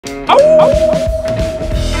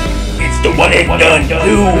It's the one and done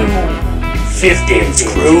new 50s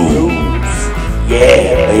cruise.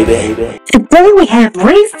 Yeah, baby. Today we have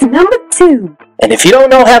race number 2. And if you don't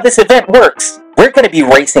know how this event works, we're going to be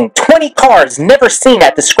racing 20 cars never seen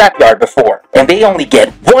at the scrapyard before. And they only get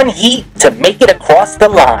one heat to make it across the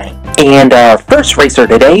line. And our first racer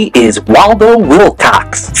today is Waldo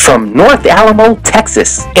Wilcox from North Alamo,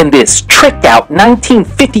 Texas, in this tricked out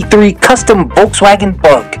 1953 custom Volkswagen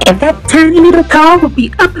Bug. And that tiny little car will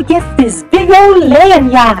be up against this big old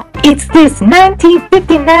land yacht. It's this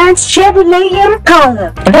 1959 Chevrolet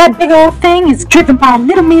Impala. And that big old thing is driven by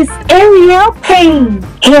little Miss Ariel Payne,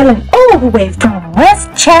 hailing all the way from West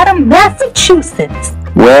Chatham, Massachusetts.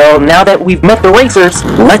 Well, now that we've met the racers,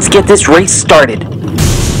 let's get this race started.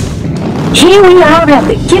 Here we are at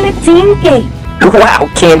the guillotine gate. Wow,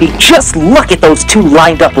 Candy, just look at those two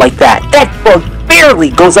lined up like that. That bug barely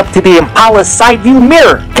goes up to the Impala's side view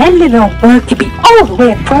mirror. That little bug could be all the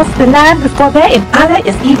way across the line before that Impala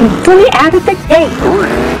is even fully out of the gate. 3,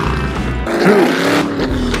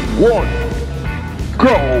 2, 1,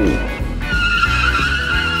 go!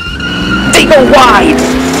 They go wide!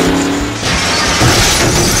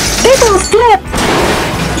 They don't slip!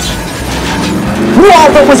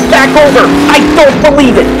 Waldo was back over! I don't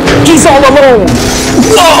believe it! He's all alone!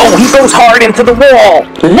 Whoa! He goes hard into the wall!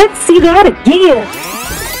 Let's see that again!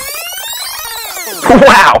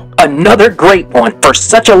 Wow! Another great one! For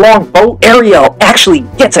such a long boat, Ariel actually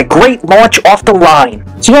gets a great launch off the line.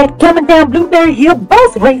 Yet coming down Blueberry Hill,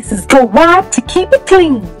 both races go wide to keep it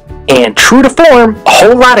clean. And true to form, a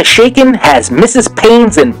whole lot of shaking has Mrs.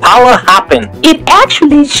 Payne's Impala hopping. It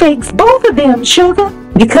actually shakes both of them, Sugar,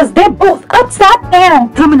 because they're both upside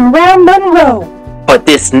down coming around Monroe. But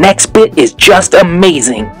this next bit is just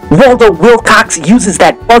amazing. Waldo Wilcox uses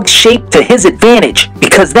that bug shape to his advantage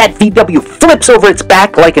because that VW flips over its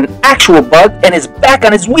back like an actual bug and is back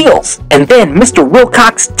on his wheels. And then Mr.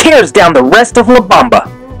 Wilcox tears down the rest of La Bamba.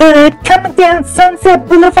 But coming down Sunset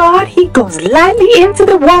Boulevard, he goes lightly into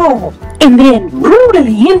the wall and then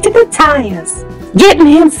brutally into the tires, getting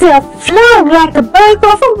himself flung like a bug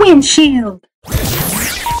off a windshield.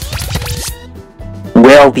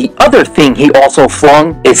 Well, the other thing he also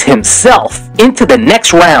flung is himself into the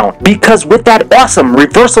next round, because with that awesome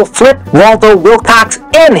reversal flip, Waldo Wilcox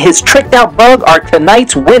and his tricked out bug are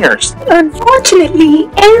tonight's winners. Unfortunately,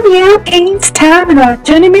 Ariel Payne's time in our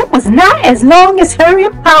tournament was not as long as her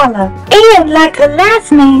Impala, and like her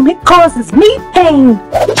last name, it causes me pain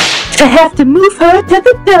to have to move her to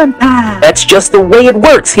the done pile. That's just the way it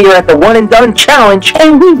works here at the One and Done Challenge.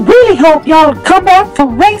 And we really hope y'all come back for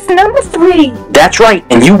race number 3. That's right,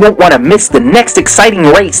 and you won't want to miss the next exciting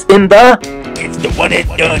race in the... It's the one and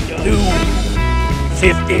done new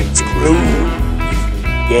 50s cruise.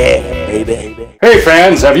 Yeah, baby. Hey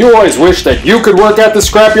fans, have you always wished that you could work at the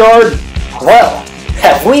scrapyard? Well,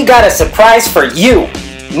 have we got a surprise for you?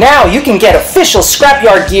 Now you can get official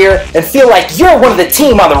scrapyard gear and feel like you're one of the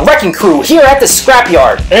team on the wrecking crew here at the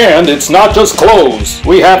scrapyard. And it's not just clothes.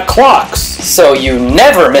 We have clocks, So you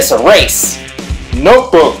never miss a race.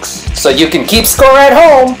 notebooks, So you can keep score at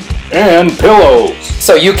home. and pillows.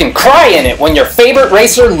 So you can cry in it when your favorite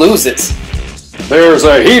racer loses. There's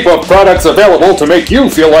a heap of products available to make you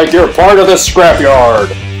feel like you're part of the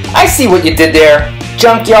scrapyard. I see what you did there.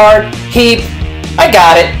 Junkyard, heap, I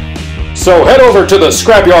got it. So head over to the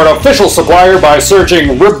Scrapyard official supplier by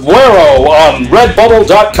searching Ribuero on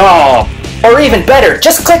redbubble.com. Or even better,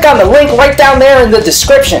 just click on the link right down there in the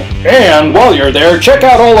description. And while you're there, check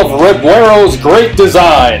out all of Ribuero's great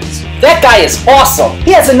designs. That guy is awesome.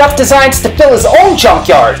 He has enough designs to fill his own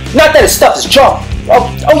junkyard. Not that his stuff is junk.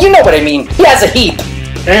 Oh, you know what I mean. He has a heap.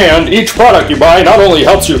 And each product you buy not only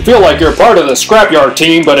helps you feel like you're part of the Scrapyard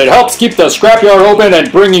team, but it helps keep the Scrapyard open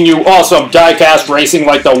and bringing you awesome diecast racing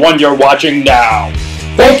like the one you're watching now.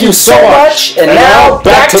 Thank you so much, and now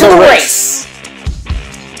back to the race.